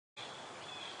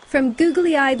From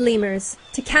googly-eyed lemurs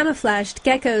to camouflaged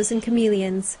geckos and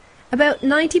chameleons, about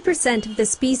 90% of the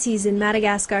species in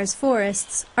Madagascar's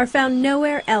forests are found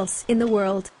nowhere else in the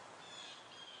world.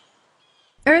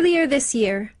 Earlier this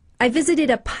year, I visited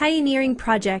a pioneering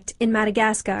project in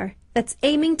Madagascar that's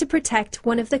aiming to protect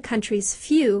one of the country's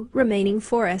few remaining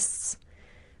forests.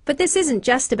 But this isn't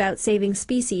just about saving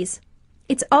species.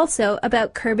 It's also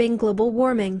about curbing global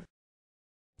warming.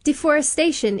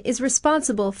 Deforestation is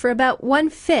responsible for about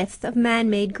 1/5 of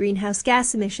man-made greenhouse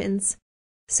gas emissions.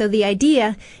 So the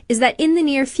idea is that in the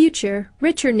near future,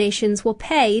 richer nations will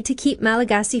pay to keep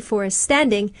Malagasy forests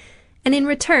standing, and in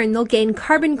return they'll gain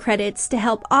carbon credits to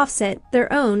help offset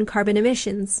their own carbon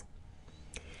emissions.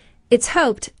 It's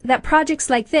hoped that projects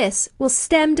like this will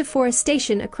stem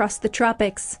deforestation across the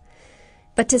tropics.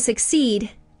 But to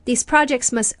succeed, these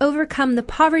projects must overcome the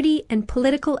poverty and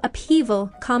political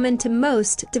upheaval common to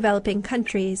most developing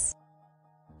countries.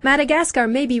 Madagascar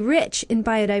may be rich in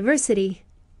biodiversity,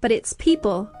 but its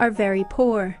people are very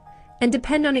poor and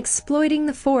depend on exploiting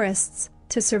the forests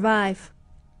to survive.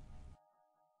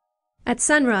 At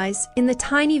sunrise, in the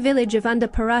tiny village of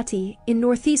Andaparati in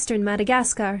northeastern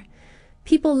Madagascar,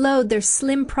 people load their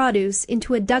slim produce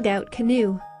into a dugout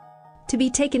canoe, to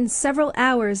be taken several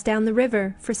hours down the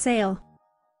river for sale.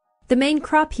 The main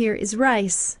crop here is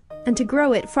rice, and to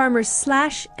grow it farmers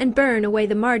slash and burn away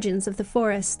the margins of the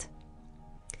forest.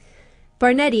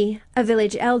 Barnetti, a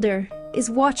village elder, is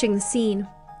watching the scene.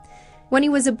 When he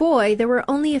was a boy, there were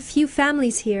only a few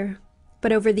families here,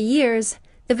 but over the years,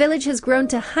 the village has grown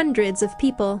to hundreds of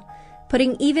people,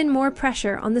 putting even more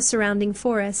pressure on the surrounding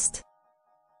forest.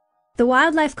 The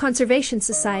Wildlife Conservation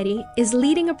Society is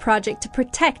leading a project to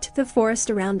protect the forest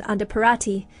around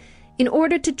Andaparati in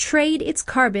order to trade its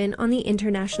carbon on the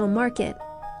international market.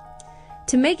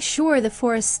 To make sure the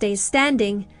forest stays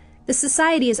standing, the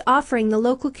Society is offering the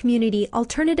local community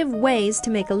alternative ways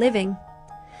to make a living.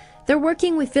 They're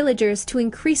working with villagers to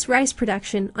increase rice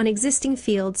production on existing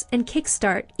fields and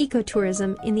kickstart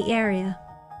ecotourism in the area.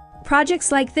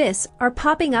 Projects like this are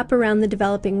popping up around the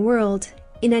developing world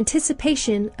in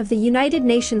anticipation of the United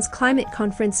Nations Climate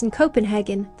Conference in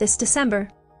Copenhagen this December.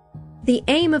 The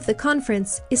aim of the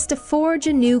conference is to forge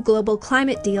a new global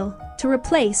climate deal to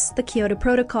replace the Kyoto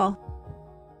Protocol.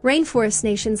 Rainforest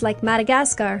nations like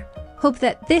Madagascar hope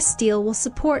that this deal will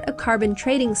support a carbon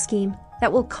trading scheme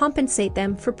that will compensate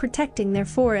them for protecting their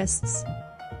forests.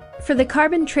 For the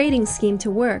carbon trading scheme to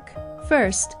work,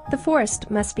 first, the forest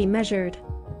must be measured.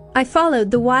 I followed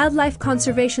the Wildlife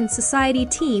Conservation Society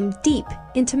team deep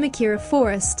into Makira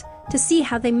Forest to see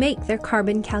how they make their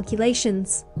carbon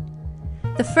calculations.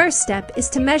 The first step is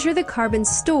to measure the carbon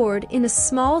stored in a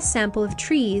small sample of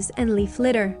trees and leaf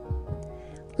litter.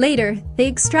 Later, they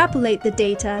extrapolate the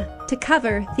data to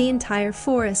cover the entire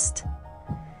forest.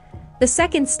 The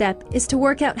second step is to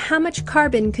work out how much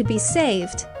carbon could be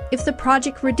saved if the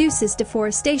project reduces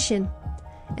deforestation,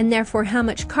 and therefore how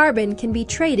much carbon can be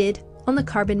traded on the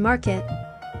carbon market.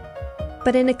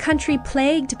 But in a country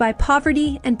plagued by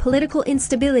poverty and political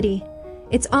instability,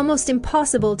 it's almost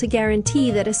impossible to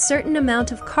guarantee that a certain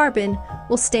amount of carbon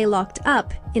will stay locked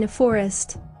up in a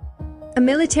forest. A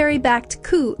military-backed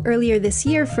coup earlier this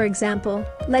year, for example,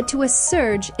 led to a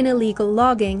surge in illegal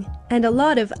logging and a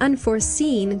lot of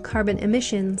unforeseen carbon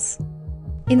emissions.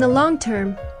 In the long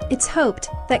term, it's hoped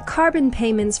that carbon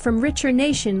payments from richer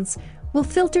nations will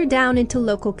filter down into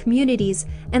local communities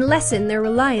and lessen their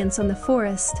reliance on the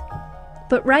forest.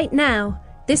 But right now,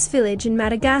 this village in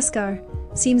Madagascar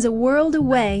seems a world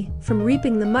away from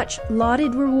reaping the much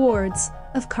lauded rewards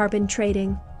of carbon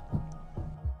trading.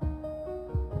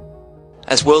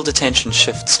 As world attention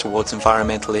shifts towards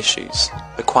environmental issues,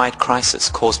 the quiet crisis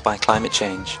caused by climate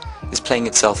change is playing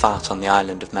itself out on the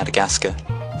island of Madagascar.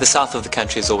 The south of the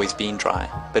country has always been dry,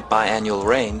 but biannual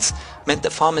rains meant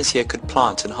that farmers here could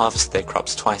plant and harvest their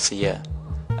crops twice a year,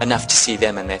 enough to see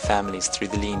them and their families through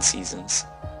the lean seasons.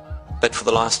 But for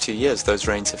the last 2 years those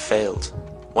rains have failed.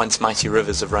 Once mighty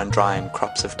rivers have run dry and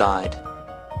crops have died.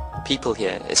 People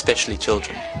here, especially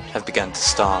children, have begun to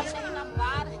starve.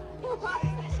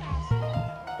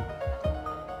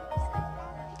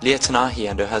 Leah Tanahi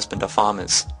and her husband are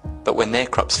farmers, but when their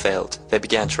crops failed, they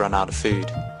began to run out of food.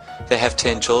 They have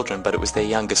 10 children, but it was their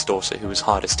youngest daughter who was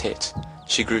hardest hit.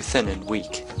 She grew thin and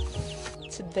weak.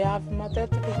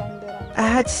 I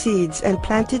had seeds and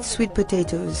planted sweet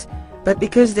potatoes, but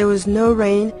because there was no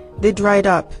rain, they dried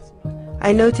up.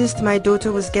 I noticed my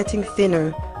daughter was getting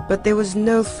thinner, but there was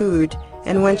no food,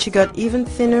 and when she got even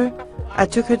thinner, I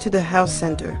took her to the health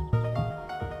center.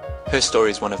 Her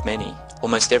story is one of many.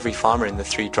 Almost every farmer in the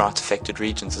 3 drought-affected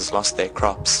regions has lost their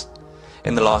crops.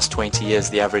 In the last 20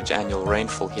 years, the average annual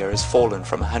rainfall here has fallen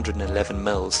from 111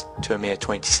 mils to a mere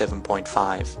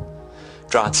 27.5.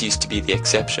 Droughts used to be the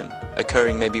exception,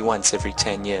 occurring maybe once every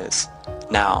 10 years.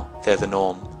 Now, they're the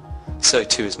norm. So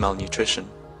too is malnutrition.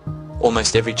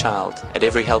 Almost every child at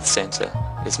every health center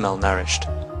is malnourished.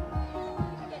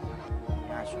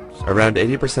 Around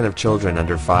 80% of children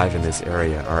under 5 in this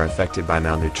area are affected by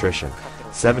malnutrition.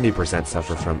 70%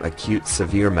 suffer from acute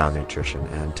severe malnutrition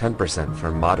and 10%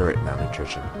 from moderate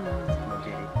malnutrition.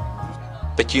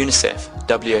 But UNICEF,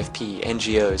 WFP,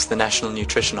 NGOs, the National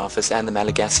Nutrition Office and the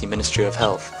Malagasy Ministry of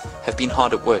Health have been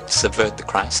hard at work to subvert the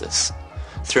crisis.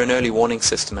 Through an early warning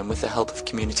system and with the help of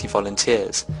community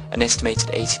volunteers, an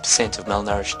estimated 80% of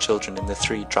malnourished children in the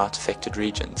 3 drought-affected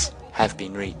regions have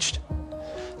been reached.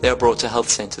 They are brought to health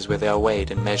centers where they are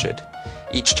weighed and measured.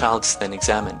 Each child is then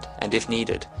examined and, if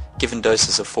needed, given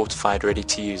doses of fortified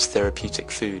ready-to-use therapeutic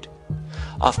food.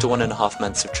 After 1.5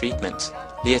 months of treatment,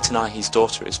 Leotanahi's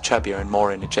daughter is chubbier and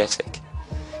more energetic.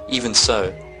 Even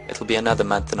so, it'll be another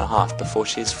month and a half before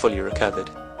she is fully recovered.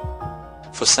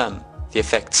 For some, the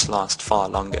effects last far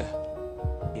longer.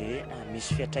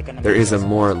 There is a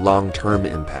more long-term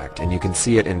impact, and you can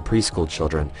see it in preschool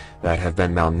children that have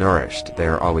been malnourished. They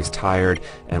are always tired,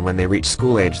 and when they reach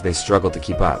school age, they struggle to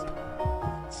keep up.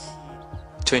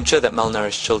 To ensure that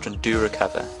malnourished children do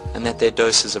recover and that their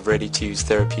doses of ready-to-use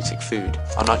therapeutic food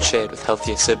are not shared with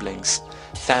healthier siblings,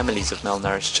 families of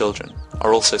malnourished children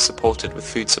are also supported with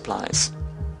food supplies.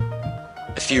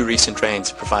 A few recent rains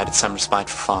have provided some respite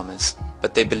for farmers,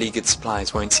 but their beleaguered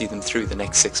supplies won't see them through the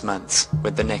next 6 months,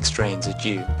 when the next rains are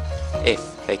due,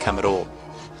 if they come at all.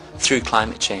 Through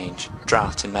climate change,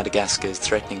 drought in Madagascar is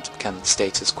threatening to become the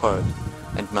status quo,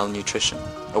 and malnutrition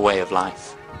a way of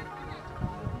life.